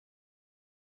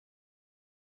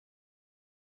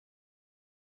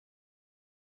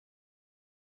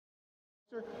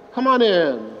Come on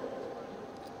in.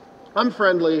 I'm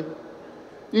friendly.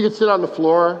 You can sit on the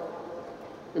floor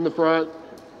in the front.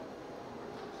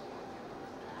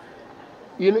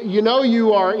 You know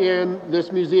you are in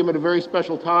this museum at a very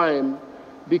special time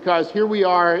because here we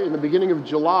are in the beginning of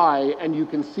July and you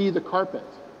can see the carpet.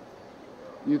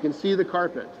 You can see the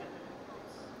carpet.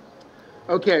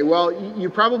 Okay, well, you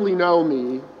probably know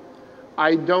me.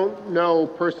 I don't know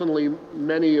personally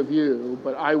many of you,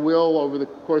 but I will over the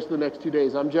course of the next 2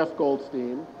 days. I'm Jeff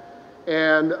Goldstein,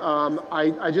 and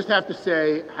I just have to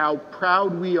say how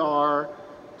proud we are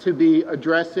to be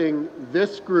addressing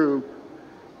this group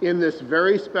in this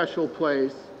very special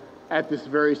place at this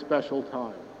very special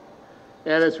time.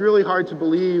 And it's really hard to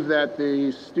believe that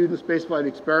the Student Spaceflight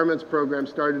Experiments Program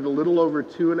started a little over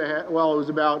it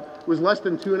was less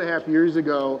than 2.5 years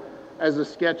ago as a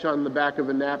sketch on the back of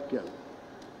a napkin.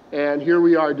 And here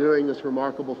we are doing this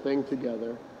remarkable thing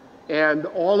together. And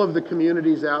all of the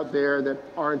communities out there that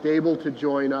aren't able to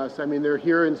join us, I mean, they're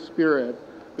here in spirit.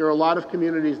 There are a lot of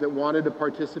communities that wanted to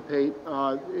participate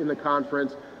in the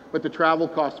conference, but the travel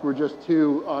costs were just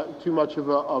too much of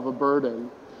a burden.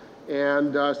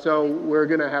 And so we're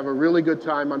going to have a really good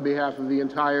time on behalf of the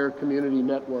entire community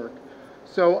network.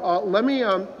 So let me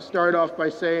start off by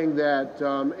saying that,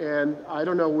 and I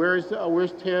don't know,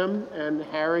 where's Tim and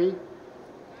Harry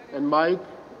and Mike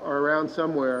are around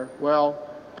somewhere? Well,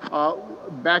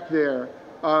 back there.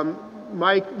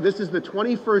 Mike, this is the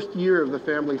 21st year of the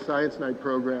Family Science Night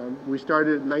program. We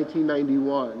started in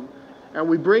 1991. And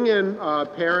we bring in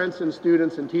parents and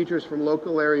students and teachers from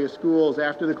local area schools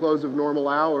after the close of normal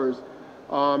hours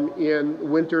in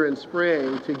winter and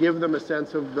spring to give them a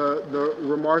sense of the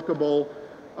remarkable,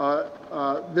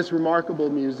 this remarkable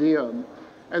museum.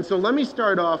 And so let me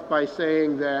start off by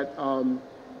saying that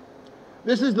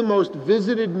this is the most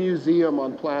visited museum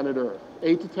on planet Earth.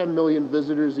 8 to 10 million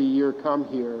visitors a year come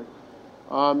here.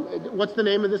 What's the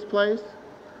name of this place?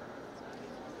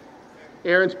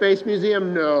 Air and Space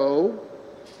Museum? No.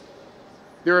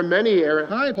 There are many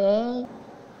Hi, Paul.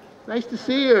 Nice to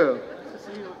see you. Nice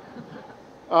to see you.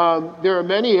 There are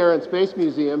many Air and Space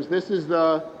Museums. This is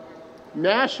the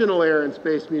National Air and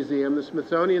Space Museum, the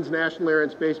Smithsonian's National Air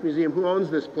and Space Museum. Who owns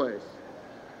this place?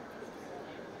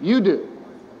 You do.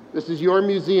 This is your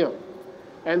museum.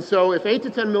 And so if 8 to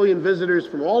 10 million visitors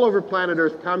from all over planet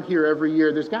Earth come here every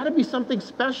year, there's got to be something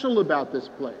special about this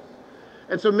place.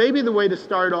 And so maybe the way to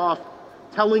start off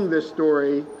telling this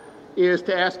story is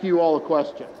to ask you all a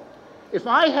question. If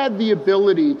I had the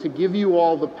ability to give you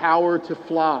all the power to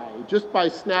fly just by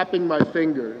snapping my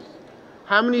fingers,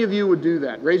 how many of you would do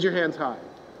that? Raise your hands high.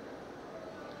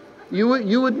 You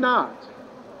would not.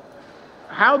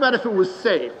 How about if it was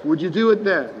safe? Would you do it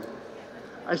then?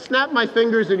 I snap my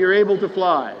fingers and you're able to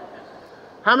fly.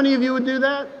 How many of you would do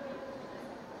that?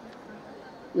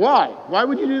 Why? Why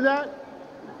would you do that?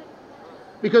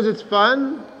 Because it's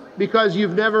fun? Because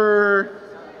you've never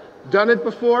done it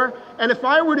before? And if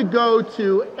I were to go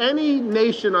to any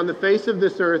nation on the face of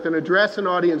this earth and address an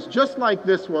audience just like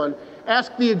this one,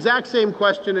 ask the exact same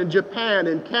question in Japan,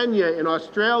 in Kenya, in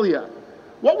Australia,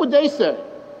 what would they say?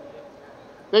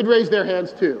 They'd raise their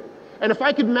hands too. And if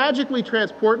I could magically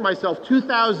transport myself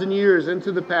 2,000 years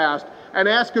into the past and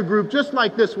ask a group just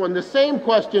like this one the same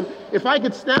question, if I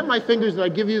could snap my fingers and I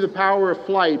give you the power of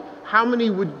flight, how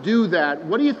many would do that?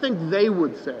 What do you think they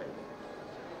would say?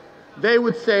 They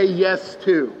would say yes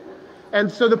too.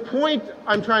 And so the point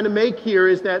I'm trying to make here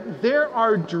is that there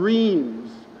are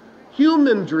dreams,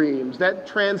 human dreams, that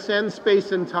transcend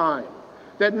space and time,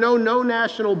 that know no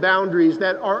national boundaries,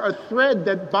 that are a thread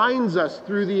that binds us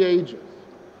through the ages.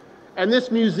 And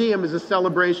this museum is a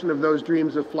celebration of those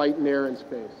dreams of flight and air and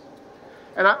space.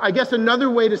 And I guess another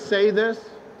way to say this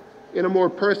in a more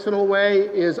personal way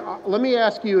is, let me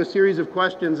ask you a series of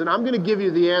questions, and I'm going to give you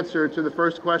the answer to the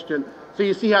first question so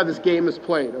you see how this game is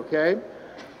played, okay?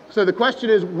 So the question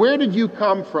is, where did you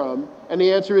come from? And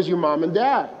the answer is your mom and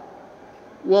dad.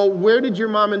 Well, where did your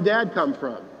mom and dad come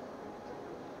from?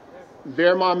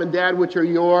 Their mom and dad, which are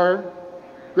your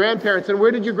grandparents. And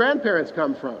where did your grandparents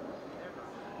come from?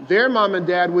 Their mom and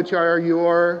dad, which are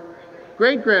your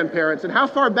great-grandparents. And how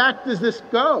far back does this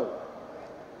go?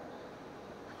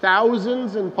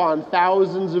 Thousands upon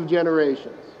thousands of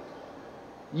generations.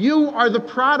 You are the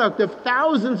product of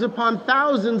thousands upon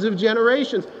thousands of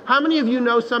generations. How many of you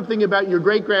know something about your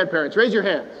great-grandparents? Raise your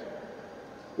hands.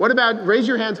 What about, raise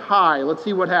your hands high. Let's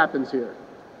see what happens here.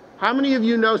 How many of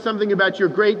you know something about your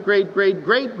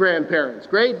great-great-great-great-grandparents?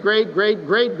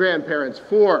 Great-great-great-great-grandparents?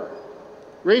 4.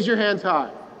 Raise your hands high.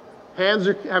 Hands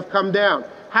have come down.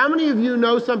 How many of you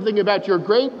know something about your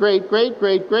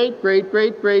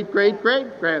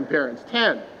great-great-great-great-great-great-great-great-great-great-grandparents?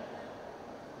 10.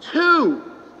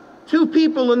 Two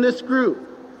people in this group,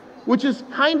 which is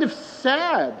kind of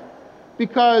sad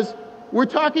because we're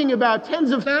talking about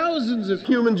tens of thousands of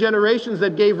human generations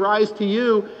that gave rise to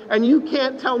you, and you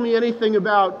can't tell me anything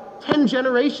about 10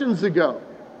 generations ago.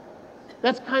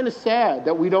 That's kind of sad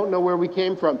that we don't know where we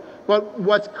came from. But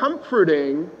what's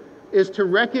comforting is to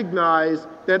recognize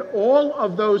that all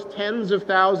of those tens of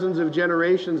thousands of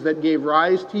generations that gave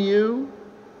rise to you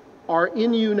are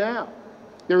in you now.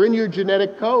 They're in your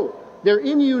genetic code. They're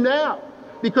in you now.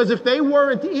 Because if they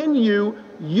weren't in you,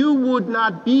 you would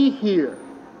not be here.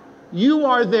 You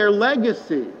are their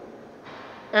legacy.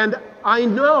 And I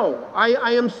know,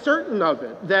 I am certain of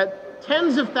it, that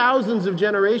tens of thousands of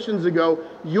generations ago,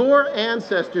 your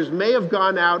ancestors may have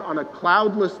gone out on a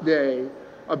cloudless day,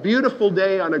 a beautiful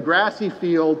day on a grassy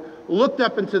field, looked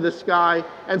up into the sky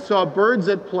and saw birds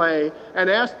at play and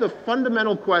asked the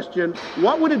fundamental question,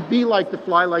 what would it be like to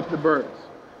fly like the birds?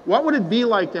 What would it be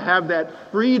like to have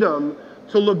that freedom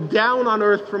to look down on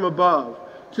earth from above,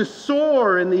 to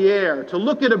soar in the air, to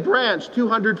look at a branch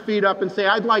 200 feet up and say,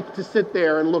 I'd like to sit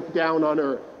there and look down on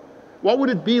earth? What would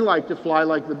it be like to fly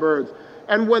like the birds?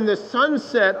 And when the sun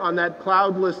set on that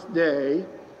cloudless day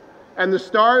and the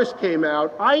stars came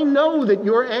out, I know that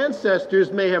your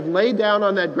ancestors may have laid down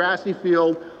on that grassy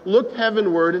field, looked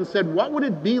heavenward and said, what would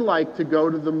it be like to go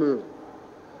to the moon?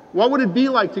 What would it be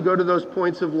like to go to those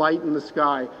points of light in the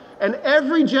sky? And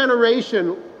every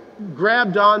generation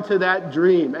grabbed onto that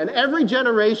dream, and every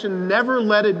generation never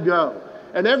let it go,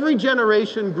 and every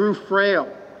generation grew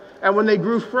frail. And when they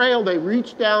grew frail, they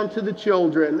reached down to the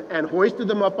children and hoisted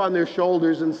them up on their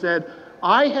shoulders and said,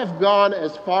 I have gone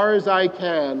as far as I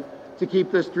can to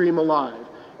keep this dream alive.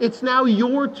 It's now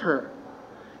your turn.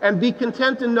 And be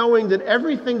content in knowing that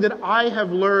everything that I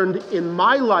have learned in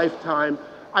my lifetime,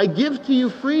 I give to you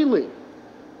freely.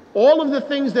 All of the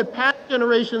things that past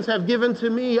generations have given to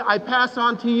me, I pass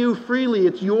on to you freely.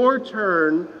 It's your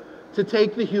turn to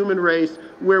take the human race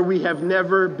where we have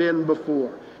never been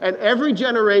before. And every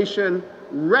generation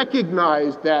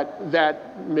recognized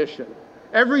that mission.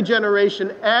 Every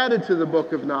generation added to the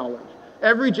book of knowledge.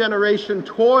 Every generation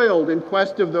toiled in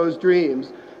quest of those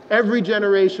dreams. Every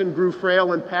generation grew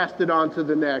frail and passed it on to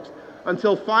the next.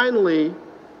 Until finally,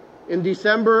 in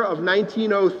December of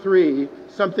 1903,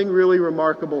 something really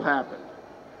remarkable happened.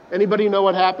 Anybody know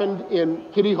what happened in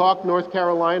Kitty Hawk, North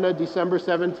Carolina, December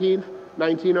 17th,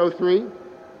 1903?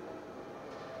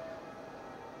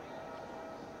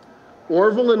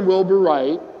 Orville and Wilbur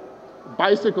Wright,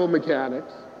 bicycle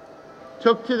mechanics,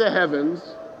 took to the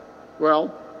heavens,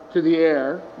 well, to the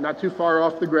air, not too far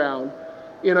off the ground,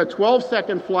 in a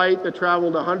 12-second flight that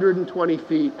traveled 120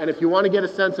 feet. And if you want to get a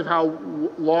sense of how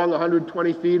long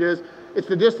 120 feet is, it's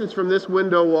the distance from this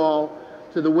window wall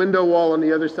to the window wall on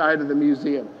the other side of the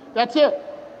museum. That's it.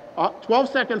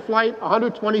 12-second flight,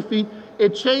 120 feet.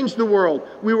 It changed the world.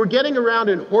 We were getting around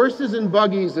in horses and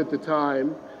buggies at the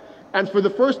time. And for the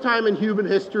first time in human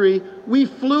history, we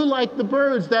flew like the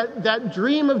birds. That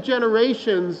dream of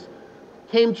generations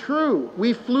came true.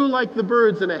 We flew like the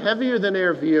birds in a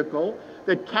heavier-than-air vehicle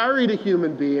that carried a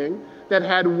human being, that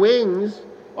had wings,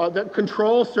 that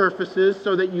control surfaces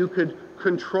so that you could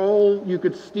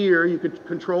steer, you could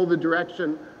control the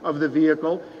direction of the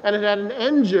vehicle, and it had an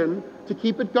engine to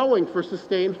keep it going for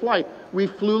sustained flight. We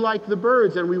flew like the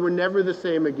birds, and we were never the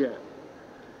same again.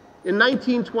 In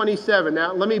 1927,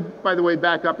 now let me, by the way,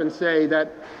 back up and say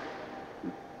that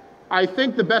I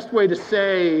think the best way to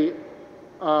say,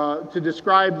 to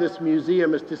describe this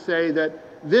museum is to say that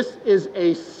this is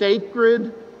a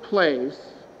sacred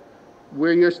place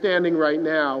where you're standing right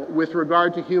now with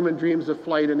regard to human dreams of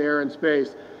flight in air and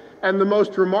space. And the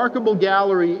most remarkable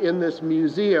gallery in this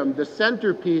museum, the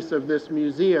centerpiece of this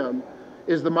museum,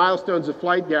 is the Milestones of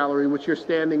Flight Gallery, which you're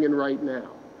standing in right now.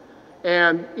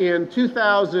 And in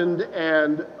 2000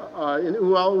 and,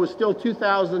 well, it was still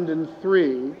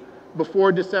 2003,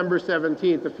 before December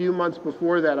 17th, a few months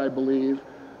before that, I believe,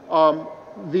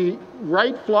 the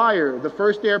Wright Flyer, the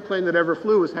first airplane that ever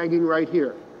flew, was hanging right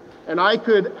here. And I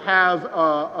could have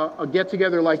a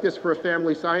get-together like this for a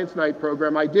family science night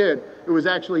program. I did. It was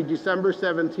actually December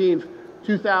 17th,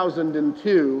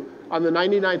 2002, on the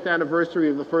 99th anniversary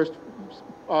of the first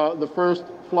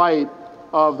flight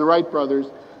of the Wright brothers.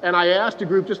 And I asked a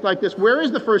group just like this, where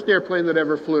is the first airplane that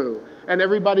ever flew? And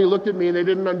everybody looked at me and they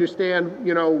didn't understand,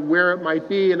 where it might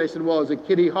be. And they said, well, is it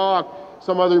Kitty Hawk,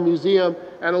 some other museum?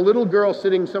 And a little girl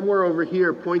sitting somewhere over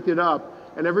here pointed up.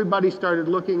 And everybody started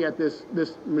looking at this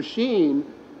machine.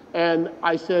 And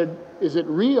I said, is it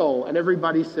real? And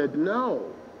everybody said no.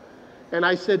 And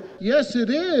I said, yes, it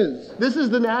is. This is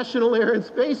the National Air and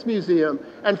Space Museum.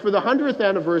 And for the 100th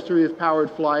anniversary of powered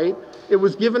flight, it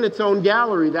was given its own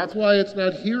gallery. That's why it's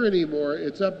not here anymore.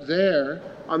 It's up there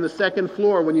on the second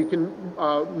floor when you can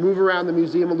move around the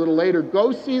museum a little later.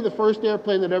 Go see the first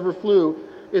airplane that ever flew.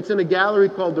 It's in a gallery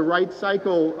called the Wright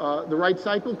Cycle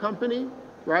Company,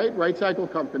 right? Wright Cycle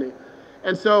Company.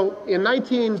 And so in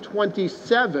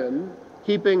 1927,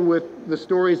 keeping with the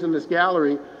stories in this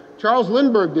gallery, Charles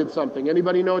Lindbergh did something.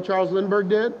 Anybody know what Charles Lindbergh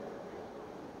did?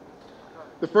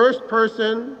 The first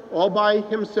person, all by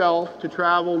himself, to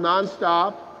travel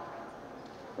nonstop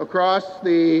across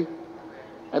the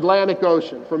Atlantic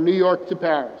Ocean from New York to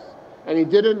Paris. And he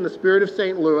did it in the spirit of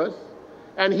St. Louis,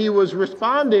 and he was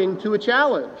responding to a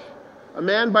challenge. A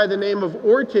man by the name of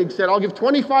Ortig said, I'll give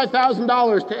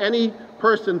 $25,000 to any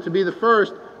person to be the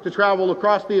first to travel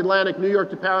across the Atlantic, New York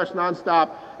to Paris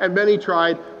nonstop, and many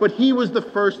tried, but he was the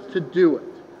first to do it.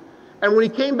 And when he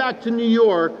came back to New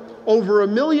York, over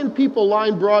 1 million people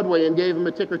lined Broadway and gave him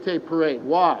a ticker tape parade.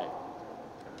 Why?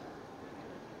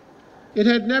 It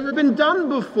had never been done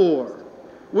before.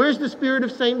 Where's the spirit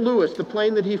of St. Louis, the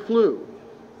plane that he flew?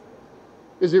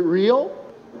 Is it real?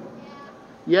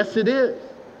 Yes, it is.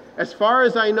 As far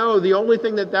as I know, the only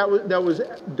thing that was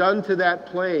done to that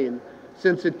plane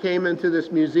since it came into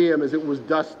this museum is it was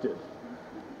dusted.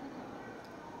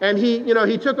 And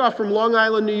he took off from Long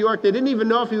Island, New York. They didn't even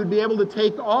know if he would be able to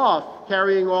take off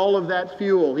carrying all of that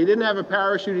fuel. He didn't have a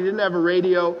parachute. He didn't have a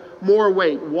radio. More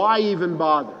weight. Why even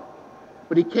bother?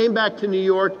 But he came back to New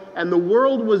York, and the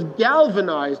world was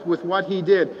galvanized with what he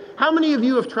did. How many of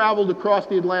you have traveled across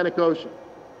the Atlantic Ocean?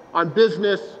 On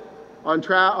business, on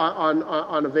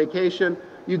a vacation?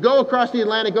 You go across the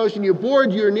Atlantic Ocean, you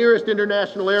board your nearest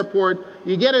international airport,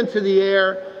 you get into the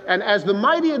air, and as the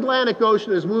mighty Atlantic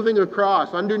Ocean is moving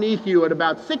across underneath you at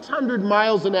about 600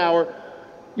 miles an hour,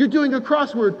 you're doing a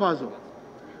crossword puzzle.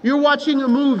 You're watching a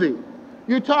movie.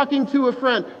 You're talking to a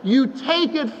friend. You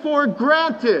take it for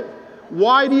granted.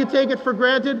 Why do you take it for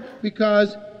granted?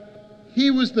 Because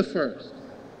he was the first.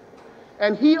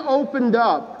 And he opened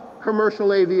up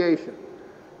commercial aviation.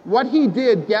 What he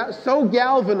did so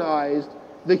galvanized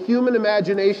the human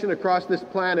imagination across this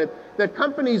planet that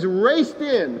companies raced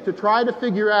in to try to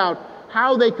figure out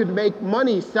how they could make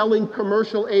money selling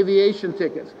commercial aviation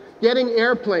tickets, getting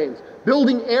airplanes,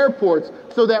 building airports,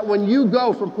 so that when you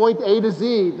go from point A to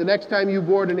Z the next time you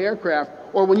board an aircraft,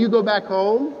 or when you go back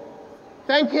home,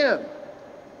 thank him.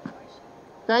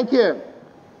 Thank him.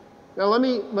 Now let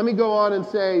me go on and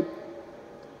say,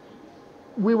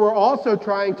 we were also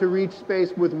trying to reach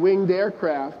space with winged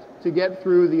aircraft to get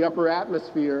through the upper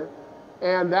atmosphere,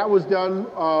 and that was done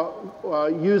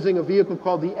using a vehicle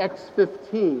called the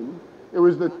X-15. It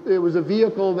was a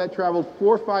vehicle that traveled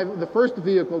the first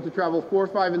vehicle to travel 4,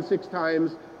 5, and 6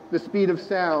 times the speed of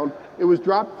sound. It was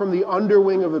dropped from the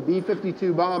underwing of a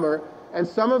B-52 bomber, and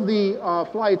some of the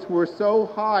flights were so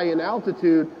high in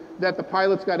altitude that the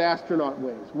pilots got astronaut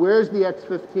wings. Where's the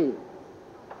X-15?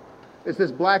 It's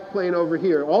this black plane over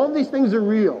here. All of these things are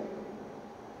real.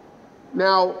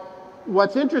 Now,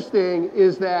 what's interesting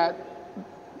is that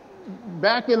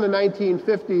back in the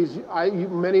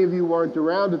 1950s, many of you weren't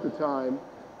around at the time.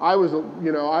 I was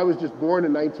just born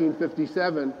in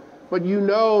 1957, but you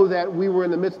know that we were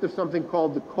in the midst of something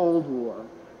called the Cold War.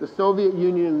 The Soviet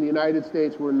Union and the United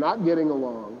States were not getting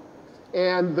along,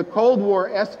 and the Cold War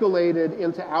escalated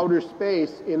into outer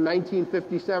space in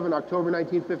 1957, October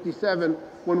 1957,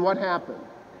 when what happened?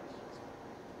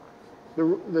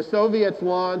 The Soviets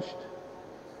launched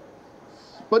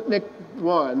Sputnik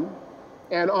 1,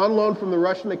 and on loan from the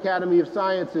Russian Academy of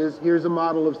Sciences, here's a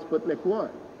model of Sputnik 1,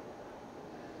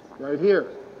 right here.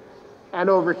 And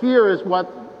over here is what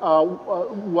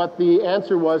the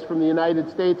answer was from the United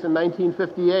States in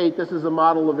 1958. This is a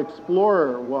model of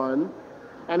Explorer 1,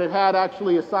 and it had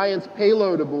actually a science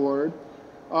payload aboard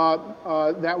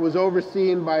that was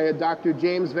overseen by a Dr.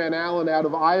 James Van Allen out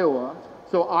of Iowa.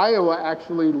 So Iowa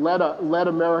actually led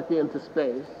America into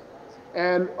space.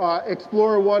 And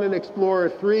Explorer 1 and Explorer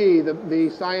 3,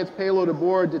 the science payload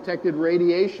aboard detected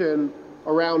radiation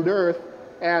around Earth,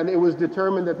 and it was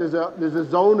determined that there's a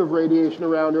zone of radiation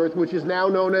around Earth, which is now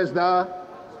known as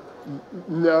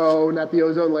no, not the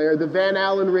ozone layer, the Van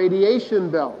Allen radiation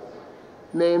belt,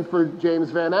 named for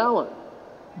James Van Allen.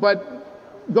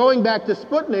 But going back to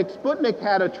Sputnik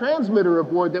had a transmitter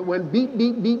aboard that went beep,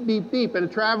 beep, beep, beep, beep,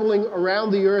 and traveling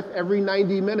around the Earth every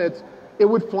 90 minutes, it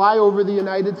would fly over the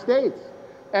United States.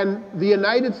 And the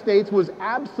United States was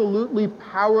absolutely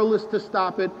powerless to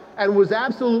stop it, and was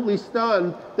absolutely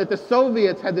stunned that the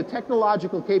Soviets had the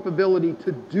technological capability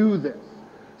to do this.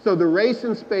 So the race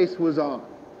in space was on.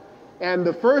 And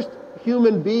the first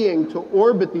human being to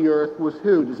orbit the Earth was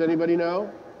who? Does anybody know?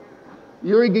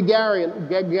 Yuri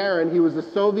Gagarin, he was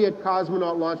a Soviet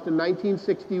cosmonaut launched in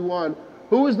 1961.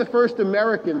 Who was the first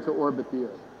American to orbit the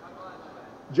Earth?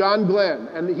 John Glenn,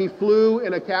 and he flew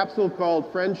in a capsule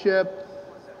called Friendship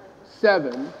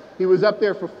 7. He was up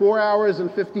there for 4 hours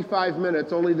and 55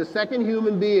 minutes, only the second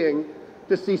human being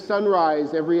to see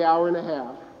sunrise every hour and a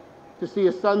half, to see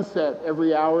a sunset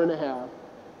every hour and a half.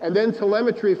 And then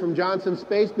telemetry from Johnson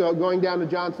Space, going down to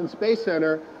Johnson Space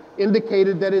Center,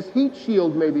 indicated that his heat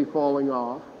shield may be falling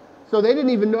off. So they didn't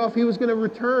even know if he was going to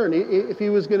return, if he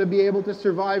was going to be able to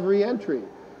survive re-entry.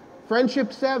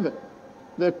 Friendship 7,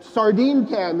 the sardine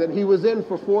can that he was in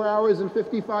for 4 hours and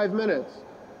 55 minutes.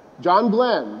 John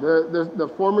Glenn,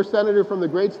 the former senator from the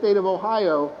great state of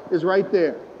Ohio, is right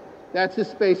there. That's his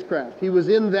spacecraft. He was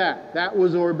in that. That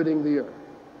was orbiting the Earth.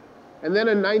 And then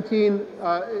in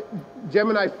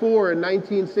Gemini 4 in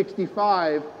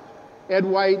 1965, Ed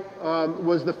White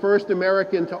was the first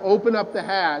American to open up the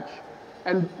hatch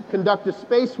and conduct a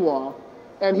spacewalk,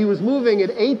 and he was moving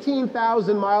at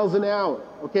 18,000 miles an hour.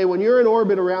 Okay, when you're in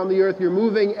orbit around the Earth, you're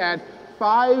moving at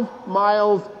 5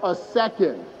 miles a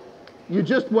second. You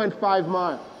just went 5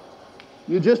 miles.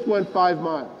 You just went 5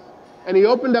 miles. And he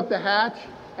opened up the hatch,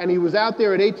 and he was out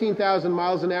there at 18,000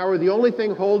 miles an hour. The only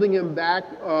thing holding him back,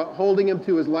 holding him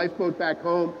to his lifeboat back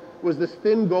home, was this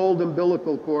thin gold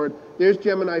umbilical cord. There's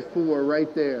Gemini 4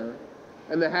 right there.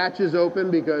 And the hatch is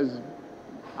open because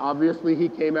obviously he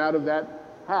came out of that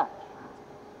hatch.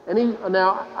 And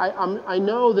now, I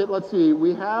know that, let's see,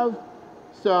 we have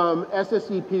some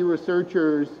SSEP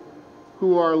researchers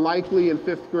who are likely in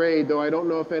 5th grade, though I don't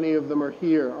know if any of them are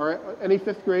here. Are any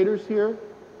 5th graders here?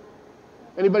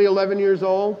 Anybody 11 years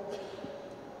old?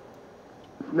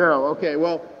 No, okay.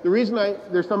 Well, the reason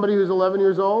there's somebody who's 11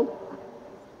 years old?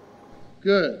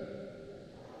 Good.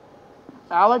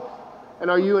 Alex, and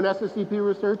are you an SSEP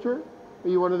researcher? Are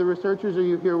you one of the researchers? Or are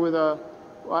you here with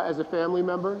as a family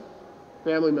member?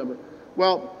 Family member.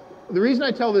 Well, the reason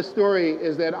I tell this story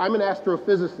is that I'm an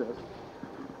astrophysicist.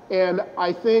 And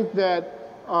I think that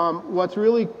what's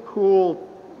really cool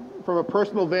from a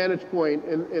personal vantage point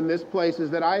in this place is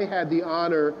that I had the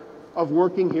honor of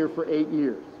working here for 8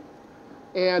 years.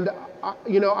 And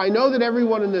you know, I know that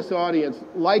everyone in this audience,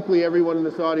 likely everyone in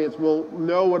this audience, will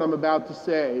know what I'm about to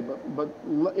say, but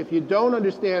if you don't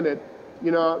understand it,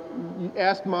 you know, you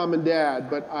ask mom and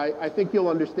dad, but I think you'll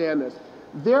understand this.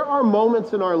 There are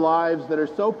moments in our lives that are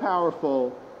so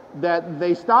powerful that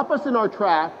they stop us in our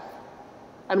tracks,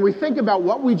 and we think about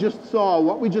what we just saw,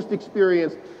 what we just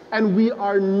experienced, and we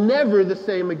are never the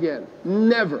same again.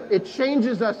 Never. It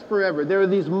changes us forever. There are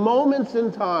these moments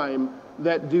in time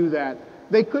that do that.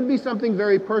 They could be something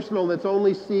very personal that's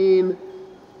only seen,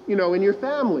 you know, in your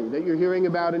family, that you're hearing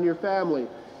about in your family.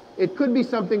 It could be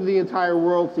something the entire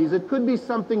world sees. It could be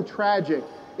something tragic.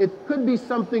 It could be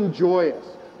something joyous.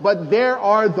 But there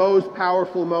are those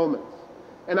powerful moments.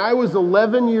 And I was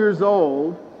 11 years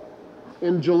old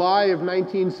in July of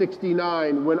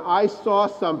 1969 when I saw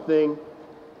something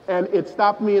and it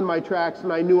stopped me in my tracks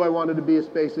and I knew I wanted to be a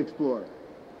space explorer.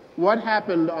 What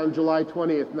happened on July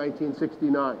 20th,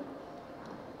 1969?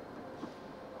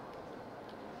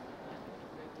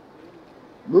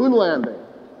 Moon landing.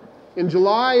 In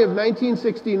July of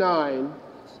 1969,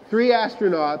 3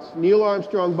 astronauts, Neil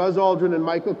Armstrong, Buzz Aldrin, and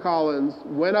Michael Collins,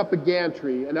 went up a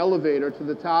gantry, an elevator, to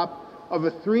the top of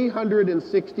a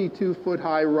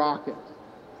 362-foot-high rocket.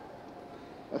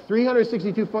 A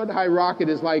 362-foot-high rocket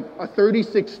is like a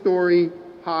 36-story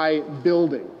high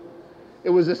building. It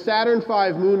was a Saturn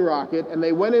V moon rocket, and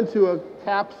they went into a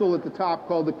capsule at the top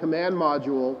called the command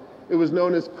module. It was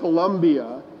known as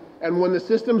Columbia. And when the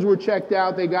systems were checked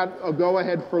out, they got a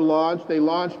go-ahead for launch. They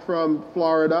launched from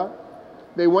Florida.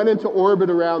 They went into orbit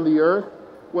around the Earth.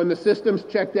 When the systems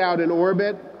checked out in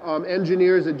orbit,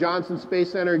 engineers at Johnson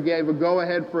Space Center gave a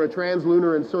go-ahead for a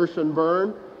translunar insertion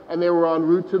burn, and they were en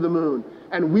route to the moon.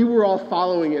 And we were all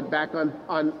following it back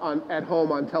at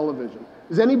home on television.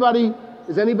 Is anybody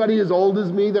as old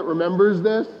as me that remembers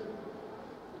this?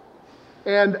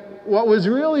 And what was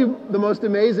really the most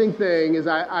amazing thing is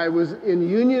I was in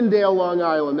Uniondale, Long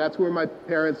Island. That's where my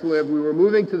parents lived. We were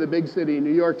moving to the big city,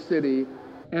 New York City.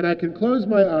 And I could close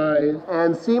my eyes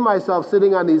and see myself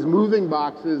sitting on these moving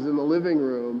boxes in the living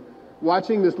room,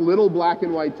 watching this little black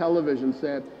and white television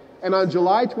set. And on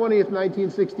July 20th,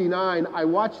 1969, I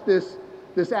watched this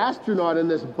astronaut in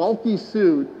this bulky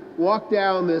suit walk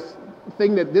down this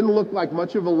thing that didn't look like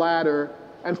much of a ladder,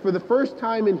 and for the first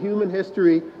time in human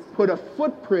history, put a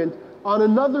footprint on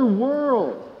another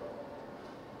world.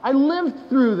 I lived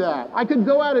through that. I could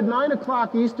go out at 9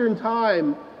 o'clock Eastern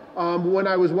Time when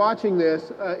I was watching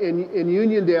this in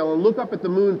Uniondale, and look up at the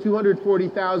moon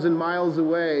 240,000 miles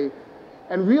away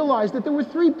and realized that there were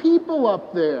 3 people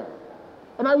up there.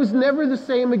 And I was never the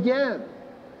same again.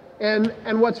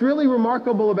 And what's really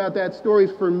remarkable about that story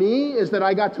for me is that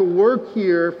I got to work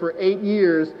here for 8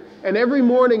 years, and every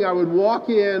morning I would walk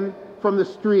in from the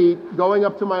street, going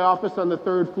up to my office on the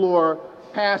 3rd floor,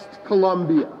 past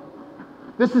Columbia.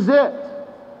 This is it.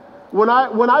 When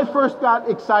I first got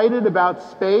excited about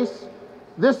space,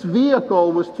 this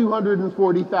vehicle was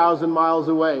 240,000 miles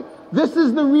away. This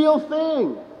is the real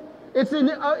thing.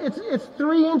 It's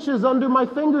 3 inches under my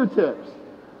fingertips.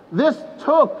 This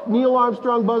took Neil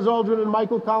Armstrong, Buzz Aldrin, and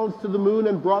Michael Collins to the moon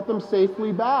and brought them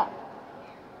safely back.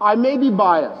 I may be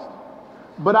biased,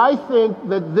 but I think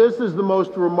that this is the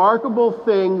most remarkable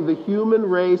thing the human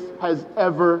race has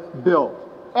ever built.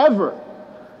 Ever.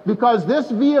 Because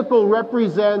this vehicle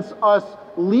represents us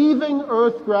leaving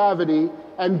Earth gravity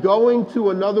and going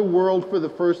to another world for the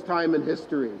first time in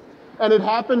history. And it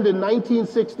happened in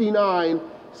 1969,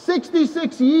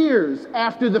 66 years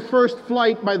after the first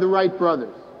flight by the Wright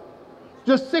brothers.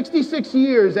 Just 66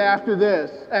 years after this,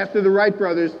 after the Wright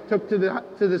brothers took to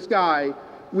the sky,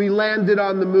 we landed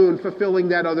on the moon, fulfilling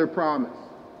that other promise,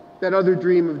 that other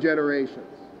dream of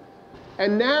generations.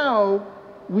 And now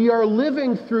we are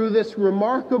living through this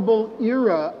remarkable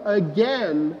era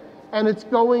again, and it's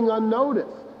going unnoticed.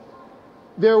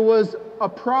 There was a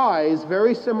prize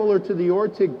very similar to the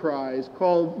Ortig Prize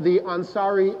called the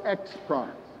Ansari X Prize,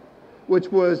 which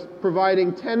was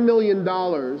providing $10 million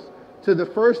to the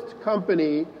first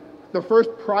company, the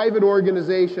first private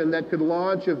organization that could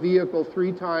launch a vehicle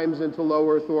 3 times into low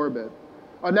Earth orbit.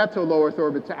 Not to low Earth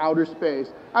orbit, to outer space.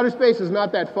 Outer space is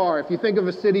not that far. If you think of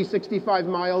a city 65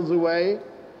 miles away,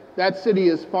 that city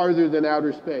is farther than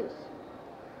outer space.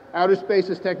 Outer space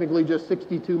is technically just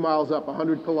 62 miles up,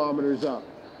 100 kilometers up.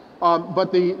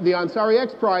 But the Ansari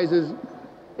X Prize is,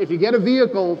 if you get a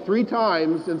vehicle 3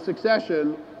 times in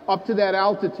succession up to that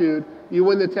altitude, you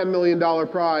win the $10 million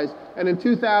prize. And in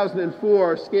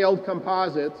 2004, Scaled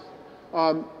Composites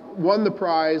won the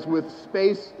prize with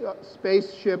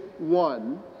Spaceship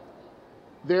One,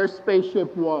 their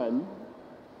Spaceship One.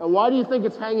 And why do you think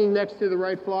it's hanging next to the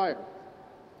Wright Flyer?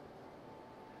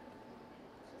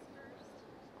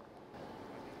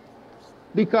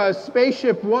 Because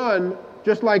Spaceship One,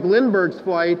 just like Lindbergh's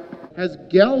flight, has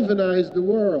galvanized the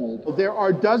world. There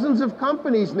are dozens of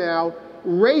companies now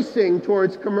racing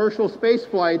towards commercial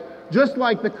spaceflight, just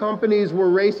like the companies were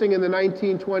racing in the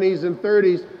 1920s and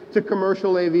 30s to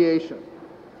commercial aviation.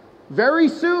 Very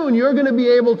soon, you're going to be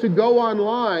able to go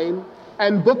online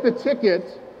and book a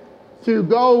ticket to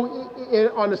go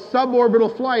on a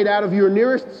suborbital flight out of your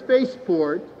nearest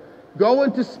spaceport, go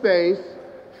into space,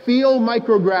 feel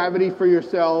microgravity for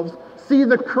yourselves, see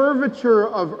the curvature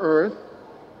of Earth,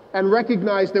 and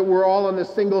recognize that we're all in a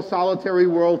single solitary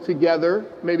world together.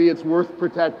 Maybe it's worth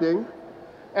protecting.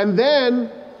 And then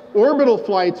orbital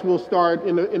flights will start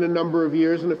in a number of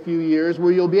years, in a few years,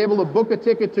 where you'll be able to book a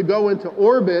ticket to go into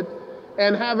orbit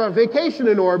and have a vacation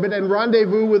in orbit and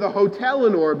rendezvous with a hotel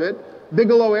in orbit.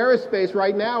 Bigelow Aerospace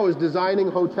right now is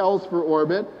designing hotels for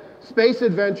orbit. Space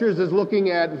Adventures is looking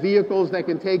at vehicles that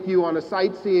can take you on a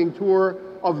sightseeing tour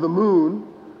of the moon.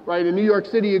 Right, in New York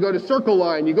City, you go to Circle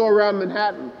Line, you go around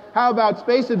Manhattan. How about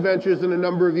Space Adventures in a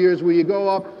number of years where you go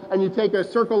up and you take a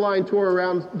Circle Line tour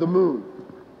around the moon?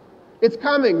 It's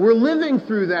coming. We're living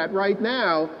through that right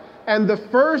now. And the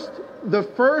first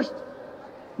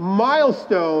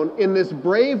milestone in this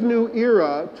brave new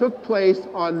era took place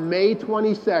on May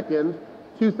 22nd,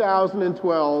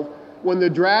 2012, when the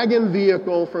Dragon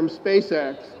vehicle from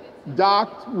SpaceX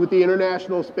docked with the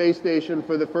International Space Station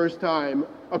for the first time,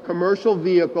 a commercial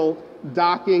vehicle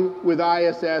docking with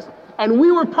ISS, and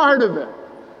we were part of it.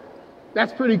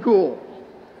 That's pretty cool.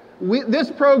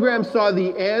 This program saw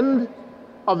the end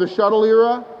of the shuttle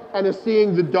era and is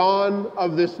seeing the dawn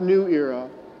of this new era.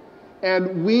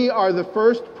 And we are the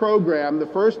first program, the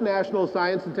first national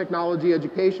science and technology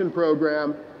education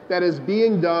program that is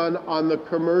being done on the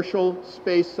commercial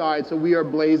space side, so we are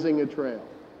blazing a trail.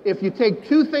 If you take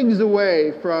 2 things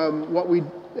away from what we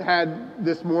had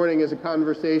this morning as a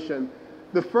conversation,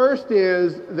 the first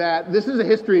is that this is a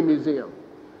history museum.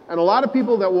 And a lot of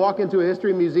people that walk into a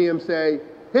history museum say,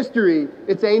 history,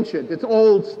 it's ancient, it's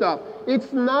old stuff.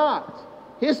 It's not.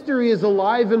 History is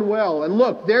alive and well. And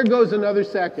look, there goes another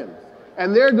second.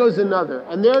 And there goes another.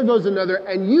 And there goes another.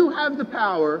 And you have the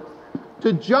power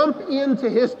to jump into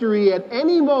history at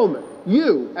any moment,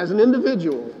 you as an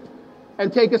individual,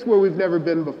 and take us where we've never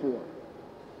been before.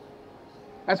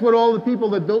 That's what all the people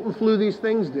that built and flew these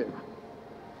things did.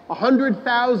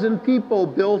 100,000 people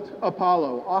built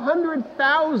Apollo.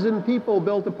 100,000 people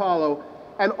built Apollo,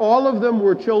 and all of them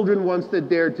were children once that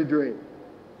dared to dream.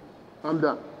 I'm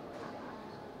done.